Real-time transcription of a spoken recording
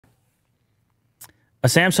A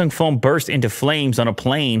Samsung phone burst into flames on a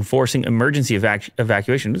plane, forcing emergency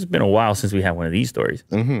evacuation. It's been a while since we had one of these stories.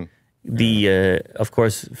 Of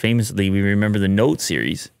course, famously, we remember the Note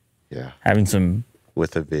series. Yeah. Having some...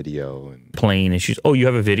 With a video and plane issues. Oh, you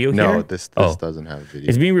have a video here? No, this doesn't have a video.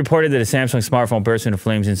 It's being reported that a Samsung smartphone burst into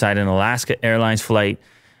flames inside an Alaska Airlines flight.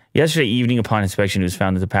 Yesterday evening, upon inspection, it was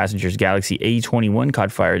found that the passenger's Galaxy A21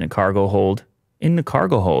 caught fire in the cargo hold. In the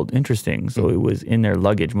cargo hold. Interesting. So it was in their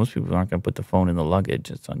luggage. Most people aren't going to put the phone in the luggage.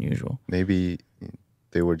 It's unusual. Maybe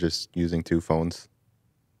they were just using two phones.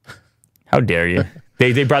 How dare you?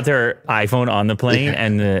 They brought their iPhone on the plane,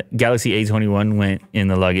 and the Galaxy A21 went in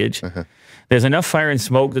the luggage. There's enough fire and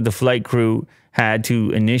smoke that the flight crew had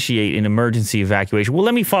to initiate an emergency evacuation. Well,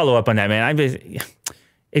 let me follow up on that, man.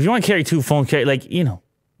 If you want to carry two phones,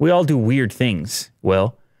 we all do weird things.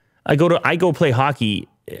 Well, I go play hockey.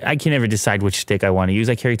 I can never decide which stick I want to use.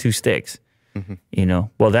 I carry two sticks.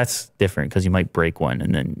 Well, that's different because you might break one,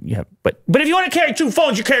 and then you have. But if you want to carry two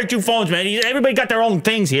phones, you carry two phones, man. Everybody got their own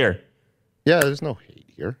things here. Yeah, there's no hate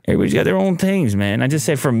here. Everybody's got their own things, man. I just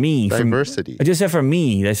said for me. Diversity. I just said for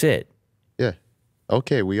me. That's it. Yeah.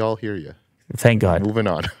 Okay, we all hear you. Thank God. Moving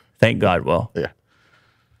on. Thank God. Well. Yeah.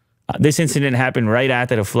 This incident happened right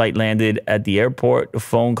after the flight landed at the airport. The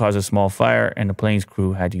phone caused a small fire, and the plane's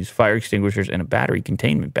crew had to use fire extinguishers and a battery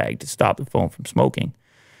containment bag to stop the phone from smoking.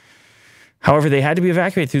 However, they had to be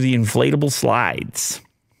evacuated through the inflatable slides.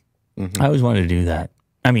 I always wanted to do that.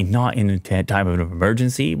 I mean, not in a time of an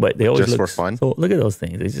emergency, but they always just look for fun. So look at those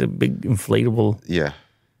things. It's a big inflatable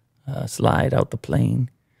slide out the plane.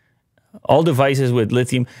 All devices with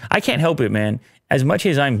lithium. I can't help it, man. As much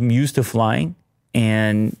as I'm used to flying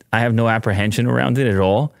and I have no apprehension around it at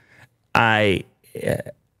all, I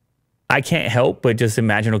can't help but just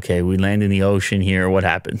imagine, okay, we land in the ocean here. What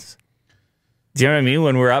happens? Do you know what I mean?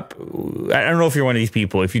 When we're up, I don't know if you're one of these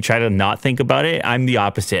people. If you try to not think about it, I'm the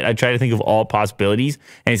opposite. I try to think of all possibilities,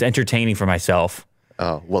 and it's entertaining for myself.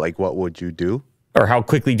 Oh, well, like what would you do? Or how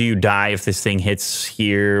quickly do you die if this thing hits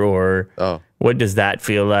here? Or what does that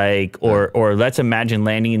feel like? Or let's imagine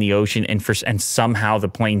landing in the ocean and somehow the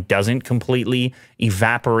plane doesn't completely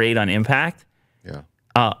evaporate on impact. Yeah.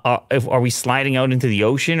 Are we sliding out into the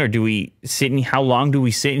ocean, or do we sit in? How long do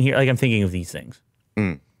we sit in here? Like, I'm thinking of these things.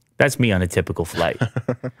 That's me on a typical flight.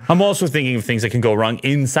 I'm also thinking of things that can go wrong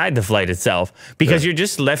inside the flight itself, because you're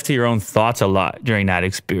just left to your own thoughts a lot during that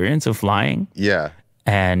experience of flying. Yeah.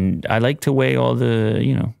 And I like to weigh all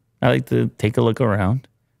the, I like to take a look around,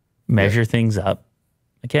 measure things up.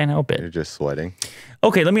 I can't help it. You're just sweating.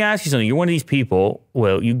 Okay, let me ask you something. You're one of these people,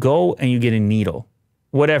 well, you go and you get a needle,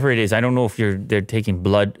 whatever it is. I don't know if they're taking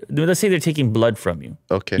blood. Let's say they're taking blood from you.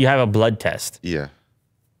 Okay. You have a blood test. Yeah.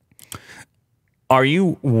 Are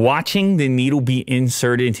you watching the needle be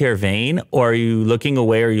inserted into your vein, or are you looking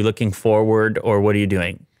away, or are you looking forward, or what are you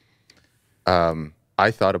doing?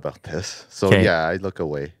 I thought about this. So, yeah, I look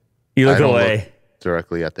away. You look I don't away. Look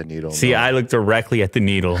directly at the needle. See, I look directly at the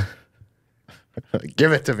needle.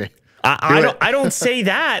 Give it to me. I don't say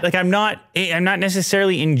that. Like, I'm not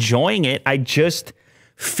necessarily enjoying it. I just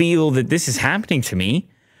feel that this is happening to me.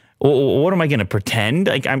 What am I going to pretend?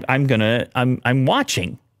 Like, I'm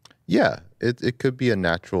watching. Yeah. It could be a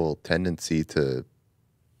natural tendency to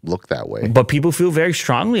look that way. But people feel very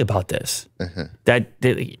strongly about this.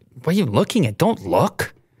 What are you looking at? Don't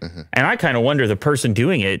look. And I kind of wonder, the person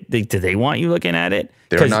doing it, do they want you looking at it?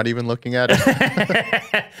 They're not even looking at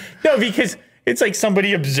it? No, because it's like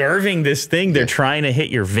somebody observing this thing. They're trying to hit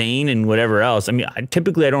your vein and whatever else. I mean,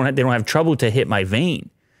 typically they don't have trouble to hit my vein.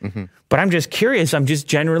 But I'm just curious. I'm just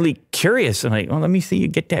generally curious. I'm like, well, let me see you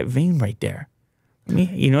get that vein right there.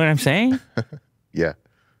 You know what I'm saying? Yeah.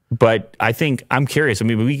 But I think I'm curious. I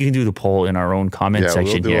mean, we can do the poll in our own comment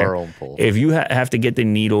section here. We'll do our own poll. If you have to get the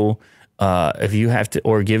needle, if you have to,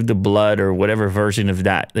 or give the blood, or whatever version of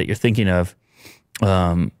that you're thinking of.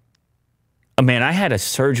 Man, I had a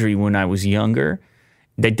surgery when I was younger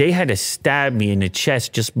that they had to stab me in the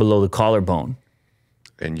chest just below the collarbone.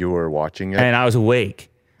 And you were watching it? And I was awake.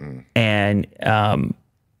 And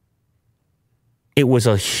it was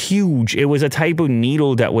a type of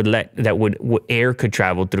needle that would air could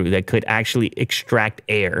travel through, that could actually extract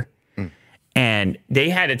air. And they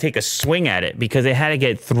had to take a swing at it because they had to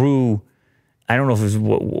get through. I don't know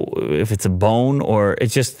if it's a bone or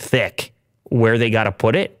it's just thick where they got to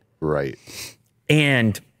put it. Right.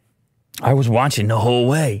 And I was watching the whole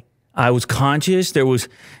way. I was conscious. Because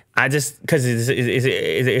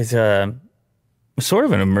it's a sort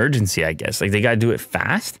of an emergency, I guess. Like, they got to do it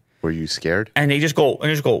fast. Were you scared? And they just go,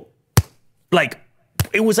 like,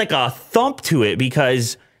 it was like a thump to it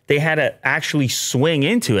because they had to actually swing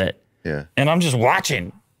into it. Yeah. And I'm just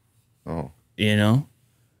watching. Oh.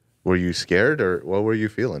 Were you scared or what were you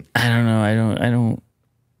feeling? I don't know. I don't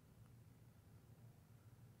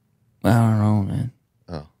know, man.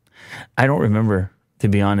 Oh, I don't remember, to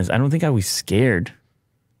be honest. I don't think I was scared.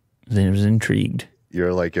 I was intrigued.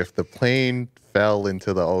 you're like, if the plane fell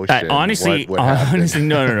into the ocean, Honestly, what would happen?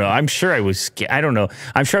 no. I'm sure I was scared. I don't know.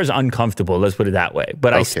 I'm sure I was uncomfortable. Let's put it that way.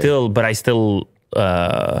 But I still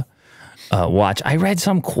watch. I read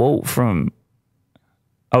some quote from.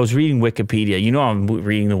 I was reading Wikipedia. You know, I'm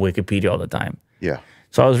reading the Wikipedia all the time. Yeah.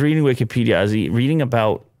 So I was reading Wikipedia. I was reading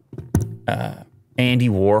about Andy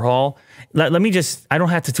Warhol. Let me just. I don't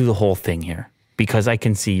have to do the whole thing here, because I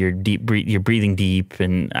can see you're you're breathing deep,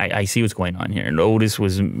 and I see what's going on here. And Otis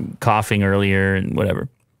was coughing earlier and whatever.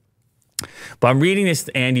 But I'm reading this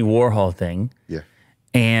Andy Warhol thing. Yeah.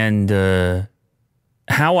 And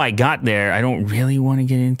how I got there, I don't really want to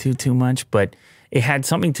get into too much, but it had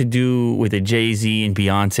something to do with a Jay-Z and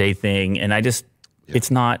Beyonce thing. And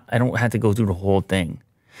it's not, I don't have to go through the whole thing.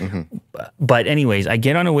 Mm-hmm. But anyways, I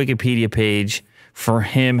get on a Wikipedia page for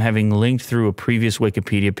him, having linked through a previous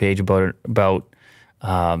Wikipedia page about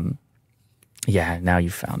yeah, now you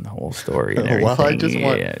found the whole story. And Well, I just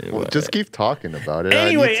want just keep talking about it.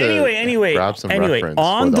 Anyway, grab some reference for the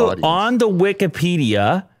audience. on the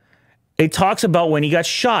Wikipedia, it talks about when he got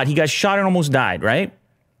shot. He got shot and almost died, right?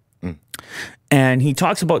 Mm. And he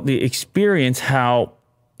talks about the experience, how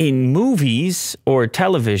in movies or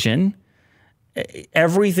television,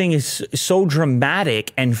 everything is so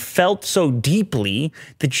dramatic and felt so deeply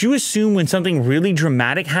that you assume when something really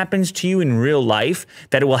dramatic happens to you in real life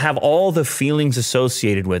that it will have all the feelings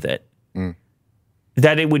associated with it,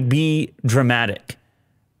 that it would be dramatic.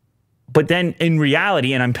 But then in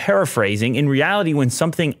reality, and I'm paraphrasing, in reality, when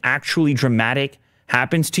something actually dramatic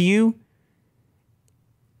happens to you,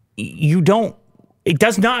 it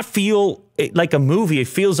does not feel like a movie. It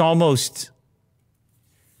feels almost...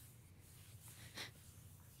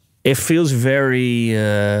 It feels very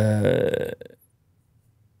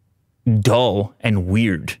dull and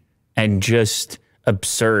weird and just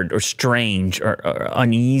absurd or strange or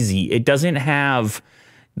uneasy. It doesn't have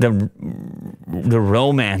the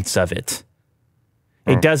romance of it.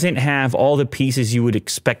 It doesn't have all the pieces you would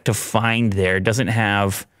expect to find there. It doesn't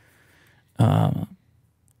have...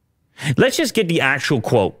 let's just get the actual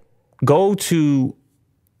quote. Go to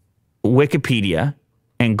Wikipedia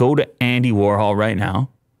and go to Andy Warhol right now.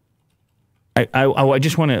 I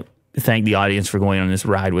just want to thank the audience for going on this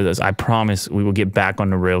ride with us. I promise we will get back on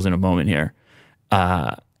the rails in a moment here.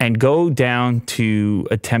 And go down to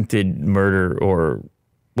attempted murder or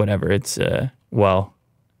whatever. It's, well,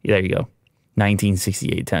 there you go.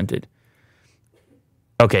 1968 attempted.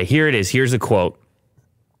 Okay, here it is. Here's the quote.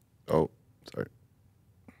 Oh, sorry.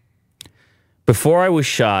 Before I was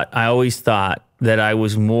shot, I always thought that I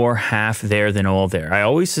was more half there than all there. I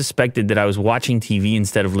always suspected that I was watching TV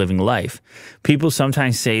instead of living life. People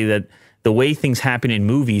sometimes say that the way things happen in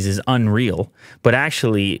movies is unreal, but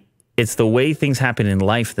actually, it's the way things happen in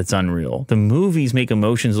life that's unreal. The movies make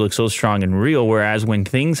emotions look so strong and real, whereas when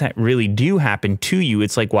things really do happen to you,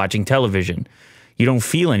 it's like watching television. You don't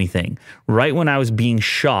feel anything. Right when I was being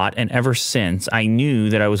shot, and ever since, I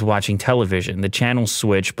knew that I was watching television. The channel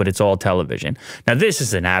switched, but it's all television. Now, this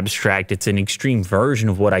is an abstract. It's an extreme version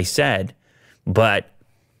of what I said. But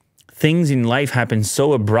things in life happen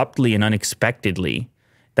so abruptly and unexpectedly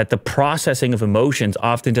that the processing of emotions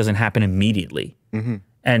often doesn't happen immediately. Mm-hmm.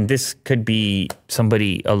 And this could be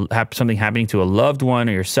something happening to a loved one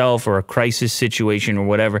or yourself or a crisis situation or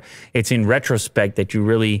whatever. It's in retrospect that you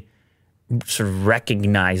really sort of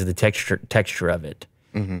recognize the texture of it.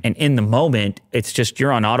 Mm-hmm. And in the moment, it's just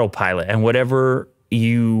you're on autopilot. And whatever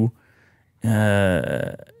you,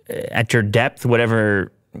 at your depth,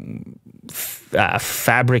 whatever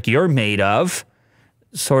fabric you're made of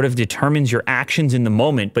sort of determines your actions in the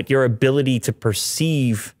moment, but your ability to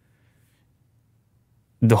perceive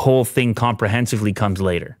the whole thing comprehensively comes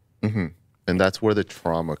later. Mm-hmm. And that's where the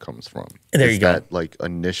trauma comes from. There you go. That like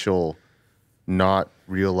initial not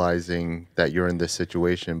realizing that you're in this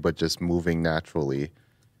situation, but just moving naturally.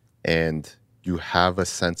 And you have a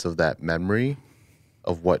sense of that memory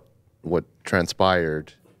of what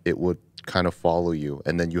transpired. It would kind of follow you.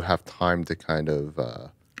 And then you have time to kind of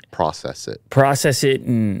process it. Process it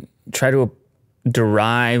and try to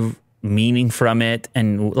derive meaning from it,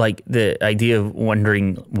 and like the idea of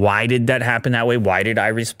wondering, why did that happen that way? Why did I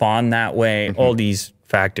respond that way? Mm-hmm. All these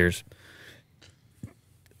factors.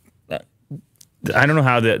 I don't know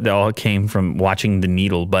how that all came from watching The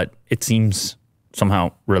Needle, but it seems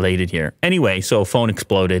somehow related here. Anyway, so phone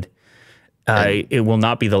exploded. It will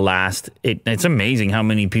not be the last. It's amazing how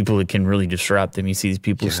many people it can really disrupt. And you see these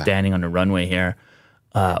people standing on the runway here.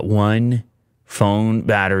 one phone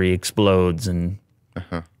battery explodes, and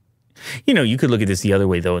you could look at this the other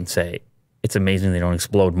way though and say it's amazing they don't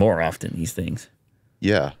explode more often, these things.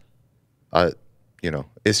 Yeah.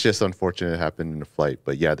 It's just unfortunate it happened in a flight,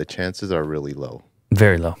 but yeah, the chances are really low.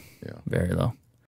 Very low. Yeah. Very low.